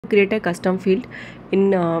create a custom field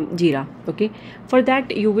in JIRA. Okay, for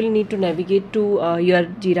that you will need to navigate to your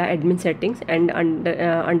JIRA admin settings, and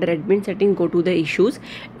under admin settings go to the issues,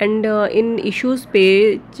 and in issues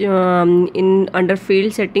page, in under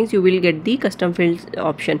field settings you will get the custom fields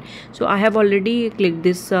option. So I have already clicked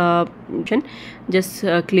this option. Just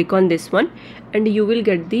click on this one and you will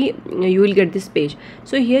get this page.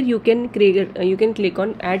 So here you can click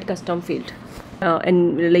on add custom field,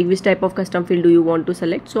 and like which type of custom field do you want to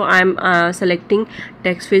select. So I'm selecting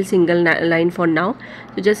text field single line for now.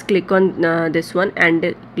 So just click on this one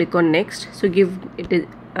and click on next. So give it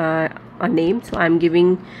a name. So I'm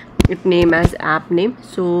giving it name as app name.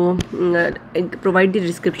 So provide the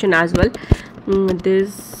description as well.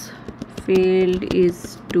 This field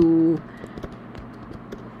is to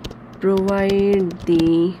provide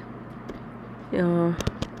the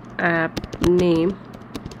app name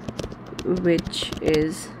which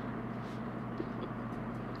is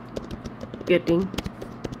getting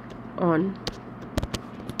on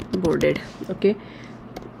boarded. Okay,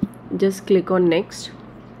 just click on next.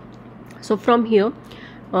 So from here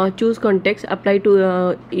choose context, apply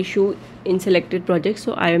to issue in selected project.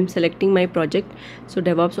 So I am selecting my project. So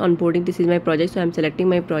DevOps onboarding, this is my project, so I am selecting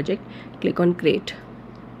my project. Click on create.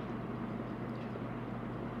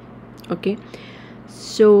 Okay,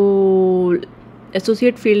 so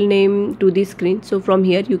associate field name to the screen. So from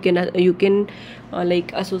here you can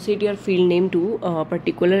like associate your field name to a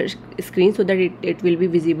particular screen so that it will be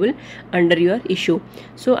visible under your issue.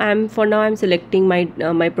 So for now I'm selecting my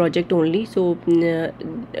my project only. So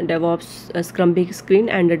DevOps Scrum big screen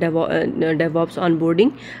and DevOps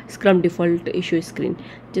onboarding Scrum default issue screen.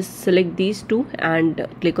 Just select these two and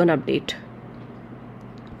click on update.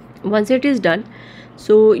 Once it is done,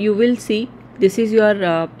 so you will see this is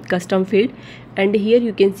your custom field, and here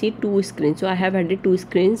you can see two screens. So I have added two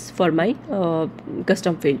screens for my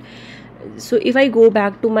custom field. So if I go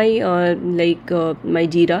back to my my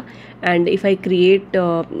JIRA, and if I create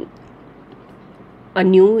a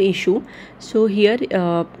new issue, so here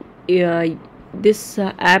this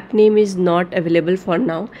app name is not available for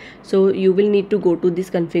now. So you will need to go to this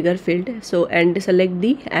configure field, so and select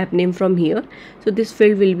the app name from here. So this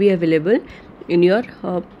field will be available in your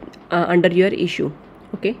under your issue.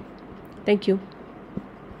 Okay, thank you.